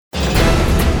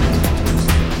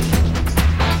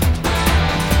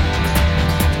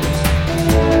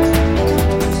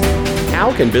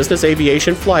how can business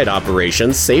aviation flight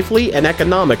operations safely and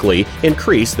economically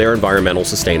increase their environmental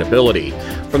sustainability?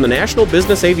 From the National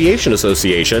Business Aviation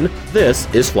Association, this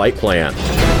is Flight Plan.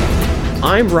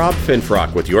 I'm Rob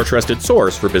Finfrock with your trusted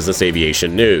source for business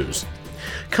aviation news.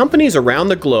 Companies around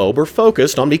the globe are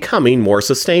focused on becoming more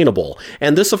sustainable,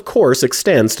 and this of course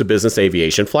extends to business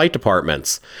aviation flight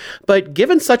departments. But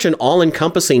given such an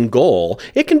all-encompassing goal,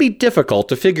 it can be difficult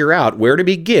to figure out where to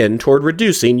begin toward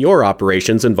reducing your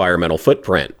operation's environmental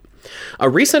footprint. A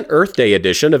recent Earth Day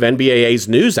edition of NBAA's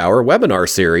NewsHour webinar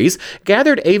series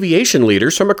gathered aviation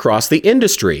leaders from across the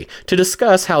industry to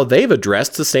discuss how they've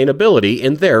addressed sustainability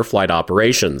in their flight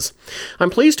operations.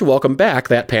 I'm pleased to welcome back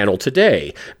that panel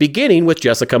today, beginning with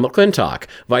Jessica McClintock,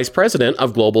 Vice President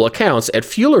of Global Accounts at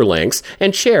FuelerLinks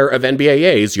and Chair of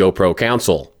NBAA's YoPro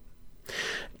Council.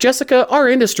 Jessica, our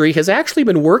industry has actually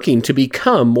been working to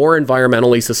become more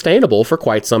environmentally sustainable for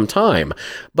quite some time,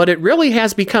 but it really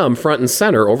has become front and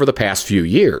center over the past few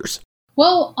years.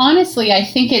 Well, honestly, I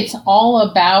think it's all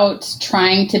about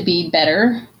trying to be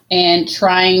better and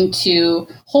trying to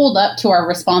hold up to our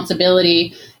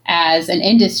responsibility as an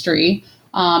industry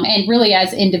and really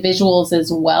as individuals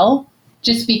as well,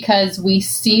 just because we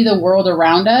see the world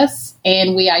around us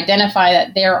and we identify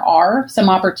that there are some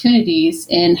opportunities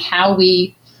in how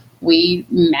we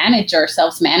manage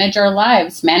ourselves, manage our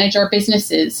lives, manage our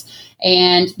businesses,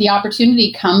 and the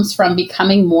opportunity comes from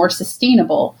becoming more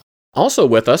sustainable. Also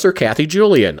with us are Kathy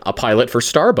Julian, a pilot for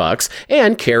Starbucks,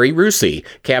 and Carrie Rusi,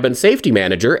 cabin safety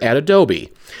manager at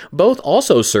Adobe. Both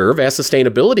also serve as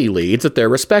sustainability leads at their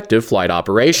respective flight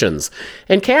operations.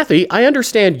 And Kathy, I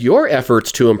understand your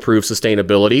efforts to improve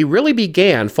sustainability really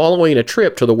began following a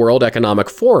trip to the World Economic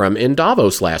Forum in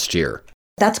Davos last year.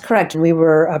 That's correct. We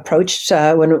were approached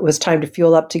when it was time to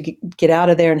fuel up to get out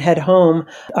of there and head home.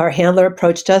 Our handler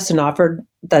approached us and offered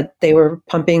that they were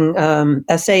pumping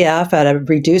SAF at a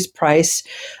reduced price.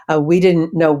 We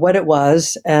didn't know what it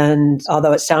was, and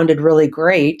although it sounded really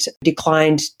great,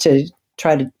 declined to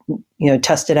try to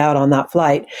test it out on that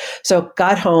flight. So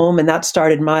got home, and that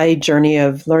started my journey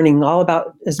of learning all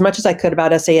about as much as I could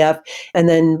about SAF, and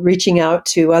then reaching out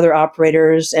to other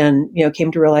operators, and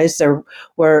came to realize there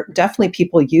were definitely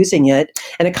people using it,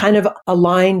 and it kind of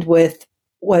aligned with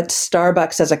what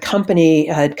Starbucks as a company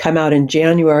had come out in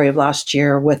January of last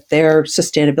year with their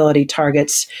sustainability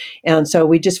targets. And so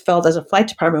we just felt as a flight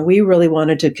department, we really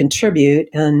wanted to contribute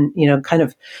and, kind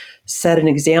of set an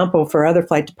example for other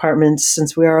flight departments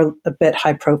since we are a bit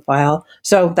high profile.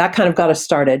 So that kind of got us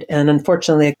started. And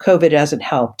unfortunately, COVID hasn't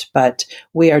helped, but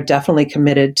we are definitely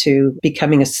committed to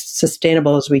becoming as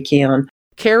sustainable as we can.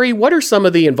 Carrie, what are some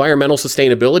of the environmental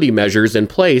sustainability measures in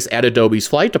place at Adobe's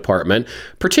flight department,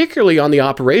 particularly on the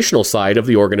operational side of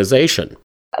the organization?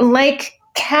 Like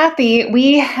Kathy,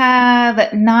 we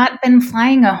have not been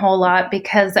flying a whole lot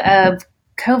because of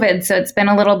COVID, so it's been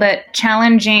a little bit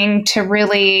challenging to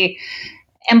really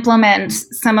implement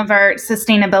some of our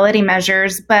sustainability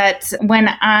measures. But when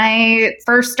I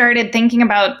first started thinking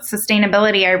about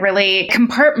sustainability, I really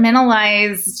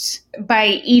compartmentalized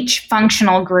by each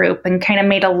functional group and kind of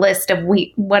made a list of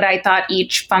what I thought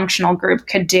each functional group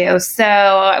could do.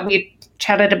 So we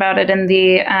chatted about it in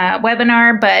the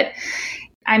webinar, but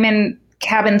I'm in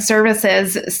cabin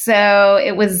services, so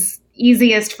it was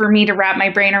easiest for me to wrap my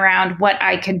brain around what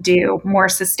I could do more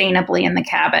sustainably in the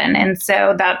cabin. And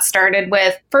so that started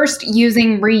with first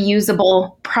using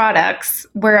reusable products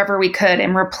wherever we could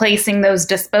and replacing those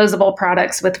disposable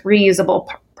products with reusable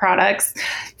products.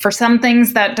 For some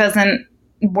things that doesn't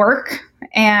work.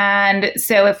 And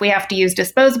so if we have to use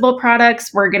disposable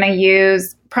products, we're going to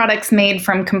use products made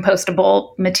from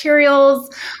compostable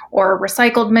materials or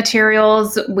recycled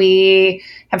materials. We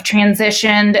have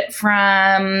transitioned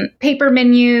from paper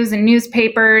menus and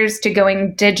newspapers to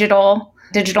going digital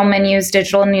menus,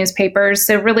 digital newspapers.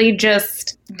 So really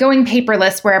just going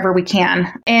paperless wherever we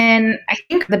can. And I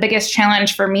think the biggest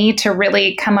challenge for me to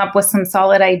really come up with some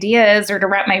solid ideas or to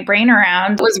wrap my brain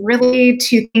around was really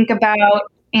to think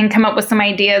about and come up with some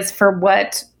ideas for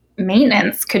what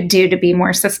maintenance could do to be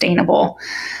more sustainable.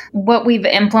 What we've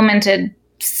implemented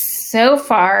so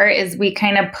far is we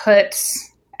kind of put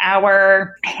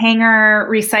our hangar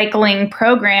recycling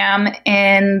program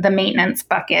in the maintenance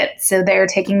bucket. So they're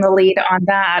taking the lead on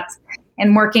that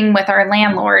and working with our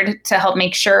landlord to help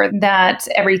make sure that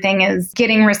everything is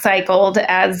getting recycled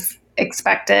as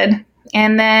expected.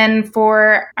 And then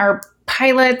for our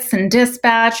pilots and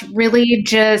dispatch, really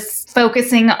just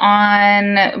focusing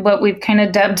on what we've kind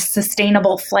of dubbed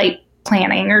sustainable flight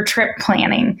planning or trip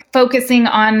planning, focusing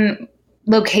on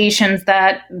locations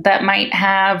that might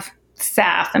have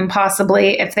SAF, and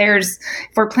possibly if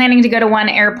we're planning to go to one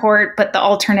airport, but the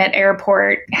alternate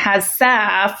airport has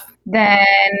SAF, then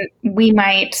we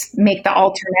might make the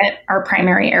alternate our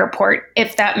primary airport,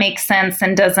 if that makes sense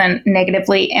and doesn't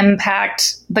negatively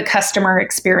impact the customer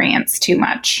experience too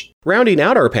much. Rounding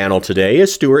out our panel today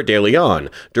is Stuart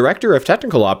DeLeon, Director of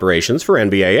Technical Operations for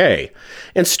NBAA.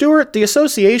 And Stuart, the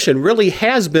association really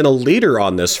has been a leader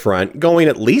on this front, going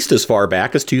at least as far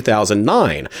back as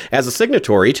 2009, as a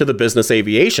signatory to the Business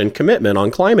Aviation Commitment on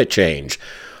Climate Change.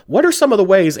 What are some of the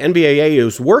ways NBAA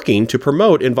is working to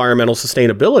promote environmental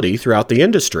sustainability throughout the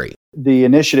industry? The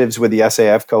initiatives with the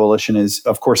SAF Coalition is,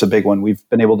 of course, a big one. We've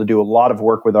been able to do a lot of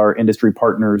work with our industry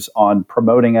partners on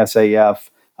promoting SAF,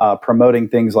 promoting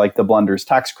things like the Blenders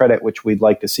Tax Credit, which we'd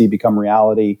like to see become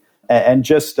reality, and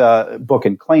just book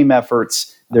and claim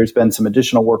efforts. There's been some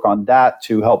additional work on that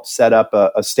to help set up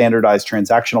a standardized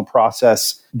transactional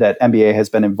process that NBAA has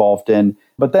been involved in,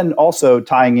 but then also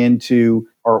tying into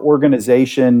our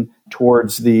organization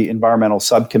towards the environmental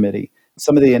subcommittee.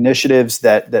 Some of the initiatives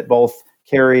that both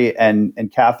Carrie and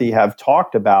Kathy have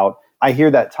talked about, I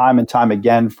hear that time and time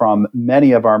again from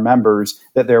many of our members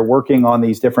that they're working on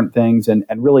these different things and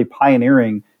really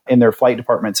pioneering in their flight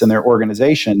departments and their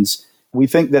organizations. We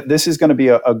think that this is going to be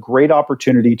a great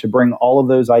opportunity to bring all of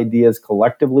those ideas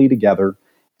collectively together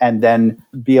and then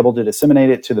be able to disseminate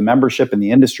it to the membership in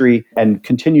the industry and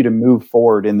continue to move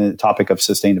forward in the topic of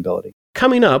sustainability.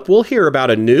 Coming up, we'll hear about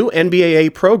a new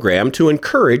NBAA program to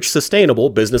encourage sustainable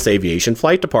business aviation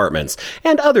flight departments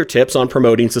and other tips on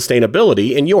promoting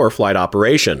sustainability in your flight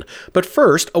operation. But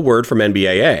first, a word from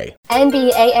NBAA.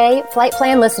 NBAA Flight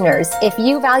Plan listeners, if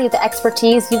you value the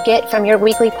expertise you get from your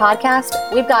weekly podcast,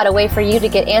 we've got a way for you to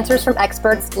get answers from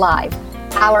experts live.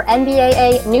 Our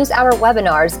NBAA NewsHour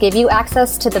webinars give you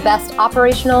access to the best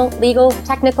operational, legal,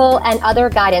 technical, and other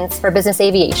guidance for business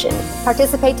aviation.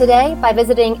 Participate today by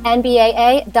visiting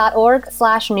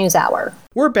nbaa.org/newshour.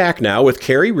 We're back now with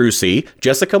Carrie Rusi,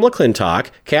 Jessica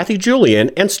McClintock, Kathy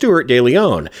Julian, and Stuart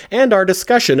DeLeon, and our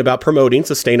discussion about promoting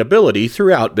sustainability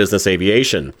throughout business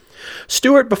aviation.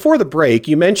 Stuart, before the break,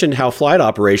 you mentioned how flight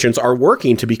operations are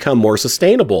working to become more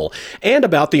sustainable and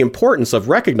about the importance of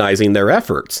recognizing their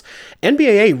efforts.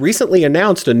 NBAA recently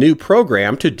announced a new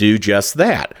program to do just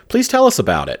that. Please tell us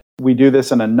about it. We do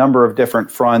this on a number of different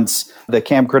fronts. The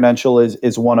CAM credential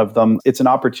is one of them. It's an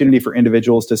opportunity for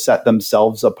individuals to set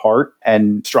themselves apart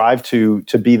and strive to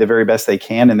be the very best they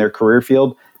can in their career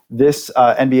field. This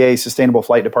NBAA Sustainable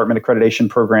Flight Department Accreditation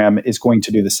Program is going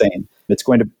to do the same. It's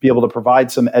going to be able to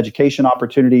provide some education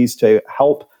opportunities to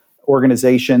help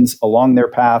organizations along their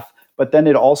path, but then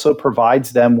it also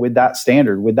provides them with that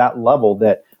standard, with that level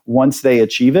that once they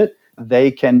achieve it,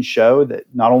 they can show that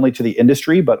not only to the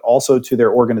industry, but also to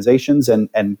their organizations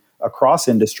and across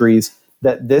industries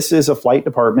that this is a flight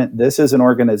department, this is an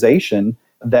organization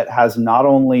that has not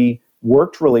only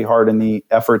worked really hard in the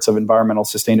efforts of environmental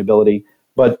sustainability,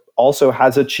 but also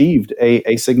has achieved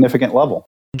a significant level.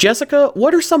 Jessica,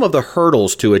 what are some of the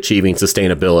hurdles to achieving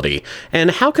sustainability,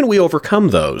 and how can we overcome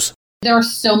those? There are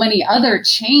so many other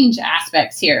change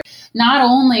aspects here. Not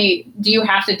only do you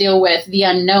have to deal with the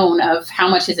unknown of how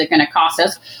much is it going to cost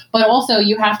us, but also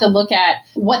you have to look at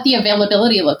what the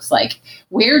availability looks like.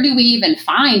 Where do we even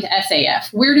find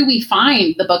SAF? Where do we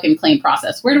find the book and claim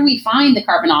process? Where do we find the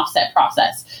carbon offset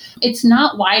process? It's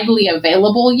not widely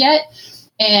available yet.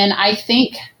 And I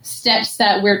think steps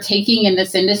that we're taking in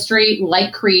this industry,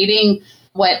 like creating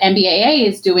what NBAA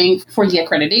is doing for the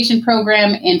accreditation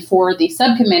program and for the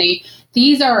subcommittee,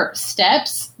 these are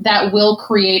steps that will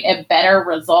create a better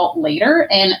result later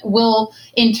and will,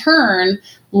 in turn,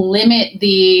 limit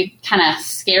the kind of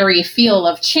scary feel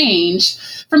of change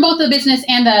from both the business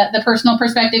and the personal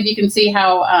perspective. You can see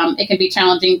how it can be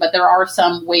challenging, but there are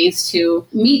some ways to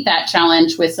meet that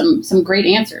challenge with some great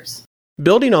answers.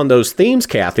 Building on those themes,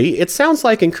 Kathy, it sounds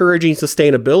like encouraging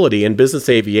sustainability in business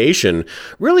aviation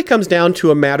really comes down to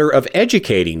a matter of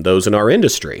educating those in our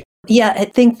industry. Yeah, I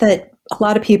think that a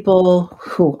lot of people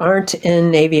who aren't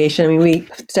in aviation, I mean, we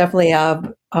definitely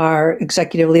have our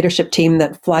executive leadership team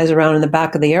that flies around in the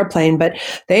back of the airplane, but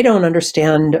they don't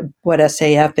understand what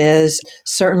SAF is.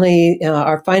 Certainly,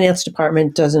 our finance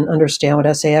department doesn't understand what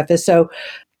SAF is. So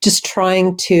just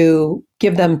trying to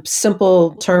give them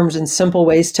simple terms and simple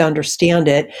ways to understand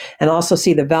it and also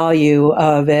see the value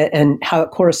of it and how it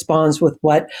corresponds with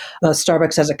what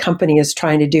Starbucks as a company is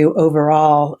trying to do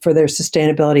overall for their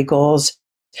sustainability goals.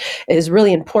 is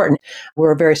really important.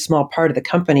 We're a very small part of the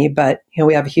company, but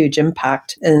we have a huge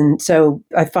impact. And so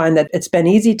I find that it's been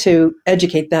easy to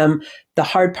educate them. The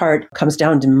hard part comes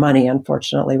down to money,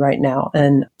 unfortunately, right now.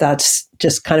 And that's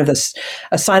just kind of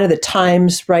a sign of the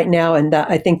times right now. And that,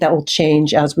 I think that will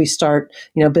change as we start,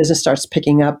 business starts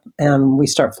picking up and we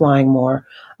start flying more.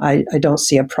 I don't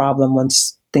see a problem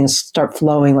once things start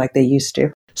flowing like they used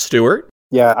to. Stuart?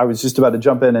 Yeah, I was just about to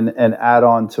jump in and add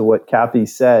on to what Kathy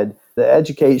said. The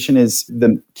education is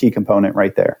the key component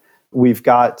right there. We've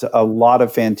got a lot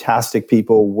of fantastic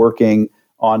people working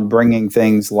on bringing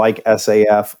things like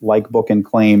SAF, like book and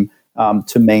claim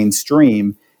to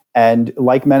mainstream. And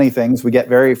like many things, we get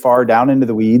very far down into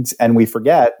the weeds and we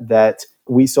forget that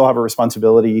we still have a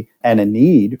responsibility and a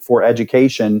need for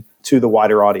education to the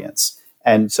wider audience.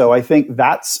 And so I think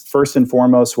that's first and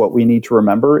foremost what we need to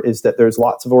remember is that there's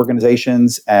lots of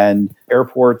organizations and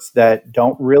airports that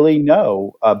don't really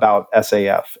know about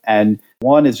SAF. And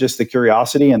one is just the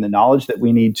curiosity and the knowledge that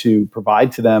we need to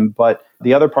provide to them. But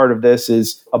the other part of this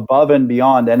is above and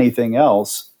beyond anything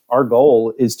else, our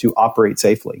goal is to operate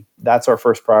safely. That's our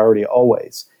first priority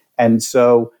always. And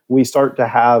so we start to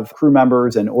have crew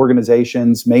members and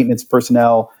organizations, maintenance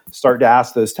personnel start to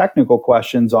ask those technical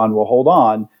questions on, well, hold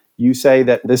on. You say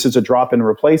that this is a drop-in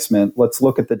replacement. Let's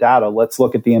look at the data. Let's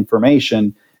look at the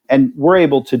information. And we're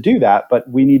able to do that, but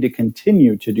we need to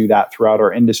continue to do that throughout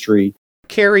our industry.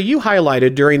 Carrie, you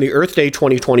highlighted during the Earth Day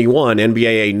 2021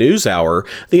 NBAA NewsHour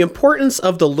the importance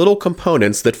of the little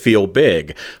components that feel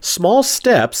big, small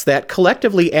steps that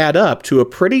collectively add up to a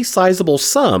pretty sizable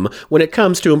sum when it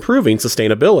comes to improving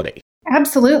sustainability.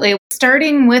 Absolutely.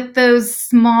 Starting with those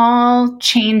small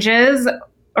changes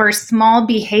or small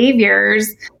behaviors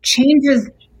changes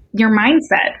your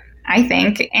mindset, I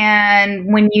think.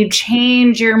 And when you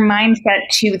change your mindset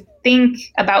to think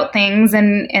about things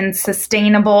in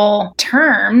sustainable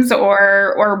terms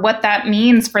or what that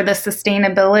means for the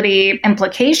sustainability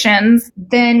implications,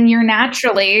 then you're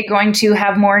naturally going to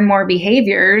have more and more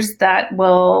behaviors that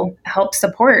will help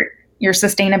support your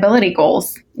sustainability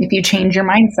goals if you change your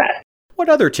mindset. What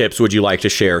other tips would you like to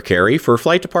share, Carrie, for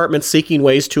flight departments seeking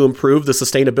ways to improve the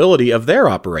sustainability of their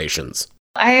operations?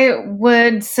 I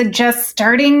would suggest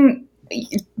starting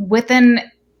with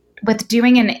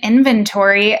doing an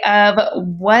inventory of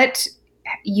what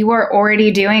you are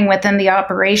already doing within the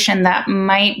operation that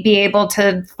might be able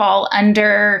to fall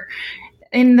under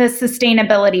in the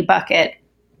sustainability bucket.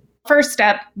 First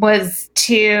step was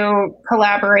to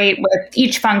collaborate with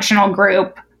each functional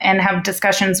group and have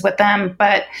discussions with them,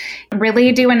 but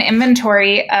really do an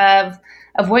inventory of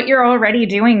what you're already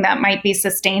doing that might be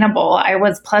sustainable. I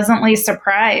was pleasantly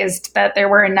surprised that there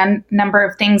were a number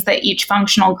of things that each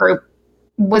functional group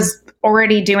was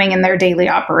already doing in their daily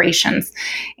operations.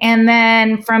 And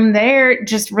then from there,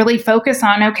 just really focus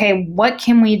on, okay, what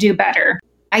can we do better?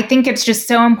 I think it's just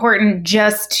so important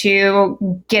just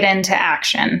to get into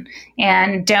action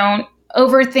and don't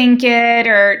overthink it,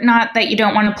 or not that you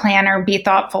don't want to plan or be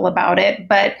thoughtful about it,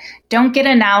 but don't get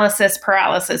analysis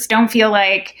paralysis. Don't feel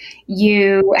like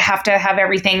you have to have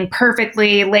everything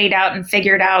perfectly laid out and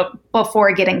figured out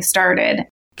before getting started.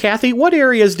 Kathy, what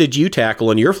areas did you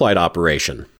tackle in your flight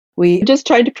operation? We just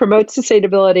tried to promote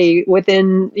sustainability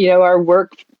within, our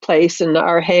workplace and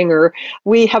our hangar.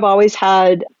 We have always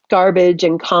had garbage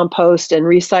and compost and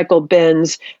recycle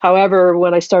bins. However,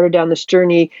 when I started down this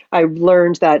journey, I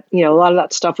learned that, a lot of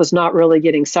that stuff was not really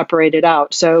getting separated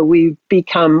out. So we've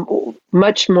become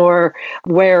much more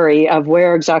wary of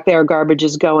where exactly our garbage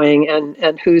is going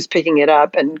and who's picking it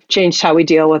up, and changed how we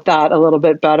deal with that a little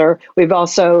bit better. We've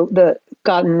also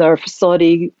gotten our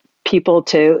facility people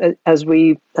to, as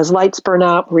lights burn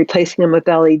out, replacing them with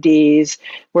LEDs.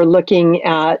 We're looking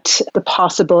at the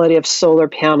possibility of solar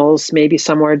panels, maybe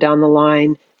somewhere down the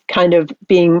line, kind of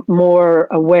being more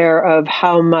aware of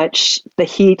how much the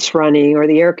heat's running or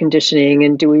the air conditioning,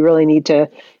 and do we really need to,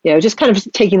 just kind of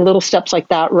taking little steps like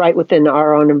that right within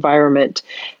our own environment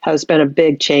has been a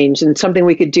big change, and something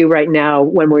we could do right now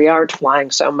when we aren't flying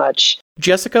so much.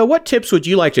 Jessica, what tips would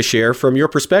you like to share from your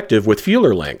perspective with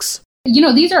Fueler Links?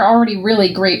 These are already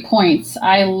really great points.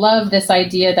 I love this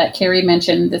idea that Carrie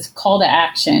mentioned, this call to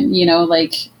action,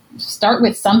 start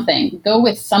with something, go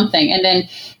with something. And then,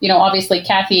 obviously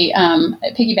Kathy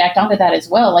piggybacked onto that as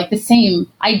well. Like the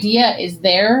same idea is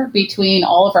there between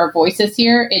all of our voices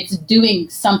here. It's doing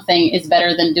something is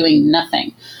better than doing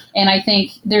nothing. And I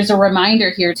think there's a reminder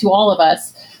here to all of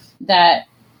us that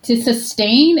to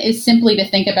sustain is simply to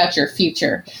think about your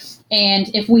future.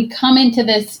 And if we come into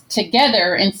this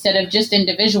together instead of just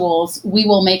individuals, we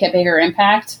will make a bigger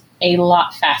impact a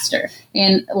lot faster.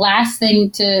 And last thing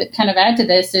to kind of add to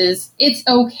this is it's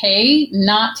okay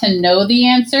not to know the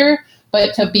answer,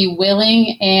 but to be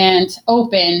willing and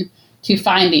open to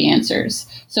find the answers.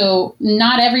 So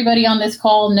not everybody on this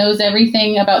call knows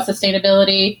everything about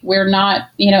sustainability. We're not,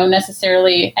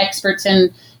 necessarily experts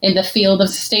in the field of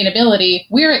sustainability.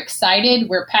 We're excited,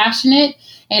 we're passionate,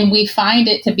 and we find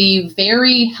it to be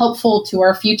very helpful to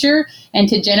our future and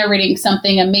to generating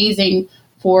something amazing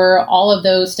for all of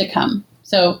those to come.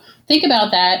 So think about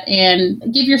that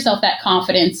and give yourself that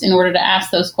confidence in order to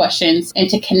ask those questions and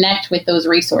to connect with those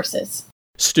resources.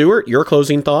 Stuart, your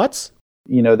closing thoughts?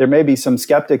 There may be some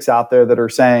skeptics out there that are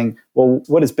saying, well,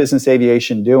 what is business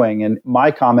aviation doing? And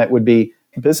my comment would be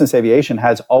business aviation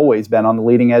has always been on the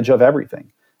leading edge of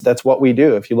everything. That's what we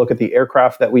do. If you look at the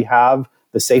aircraft that we have,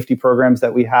 the safety programs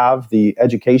that we have, the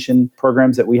education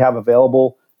programs that we have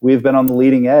available, we've been on the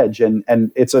leading edge. And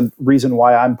it's a reason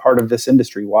why I'm part of this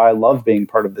industry, why I love being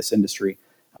part of this industry.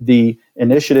 The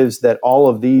initiatives that all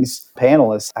of these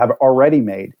panelists have already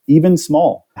made, even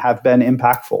small, have been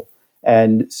impactful.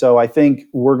 And so I think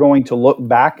we're going to look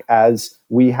back as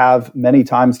we have many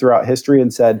times throughout history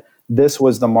and said, this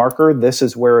was the marker, this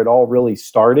is where it all really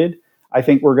started. I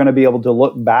think we're going to be able to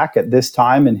look back at this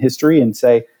time in history and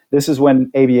say, this is when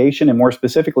aviation, and more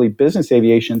specifically business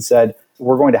aviation, said,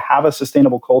 we're going to have a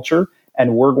sustainable culture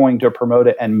and we're going to promote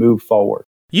it and move forward.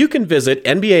 You can visit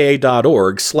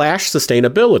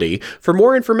nbaa.org/sustainability for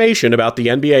more information about the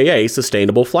NBAA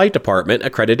Sustainable Flight Department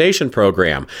Accreditation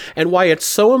Program and why it's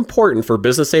so important for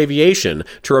business aviation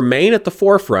to remain at the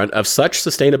forefront of such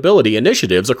sustainability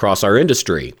initiatives across our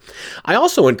industry. I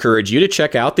also encourage you to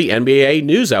check out the NBAA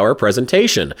NewsHour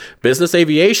presentation, Business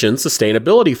Aviation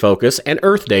Sustainability Focus and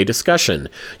Earth Day Discussion.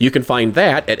 You can find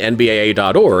that at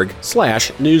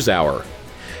nbaa.org/newshour.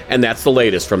 And that's the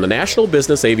latest from the National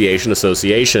Business Aviation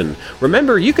Association.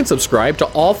 Remember, you can subscribe to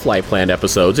all Flight Plan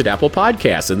episodes at Apple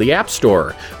Podcasts in the App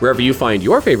Store, wherever you find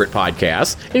your favorite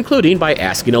podcasts, including by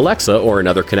asking Alexa or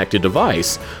another connected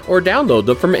device, or download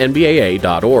them from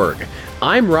nbaa.org.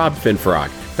 I'm Rob Finfrock.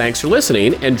 Thanks for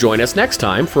listening, and join us next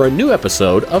time for a new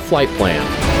episode of Flight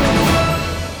Plan.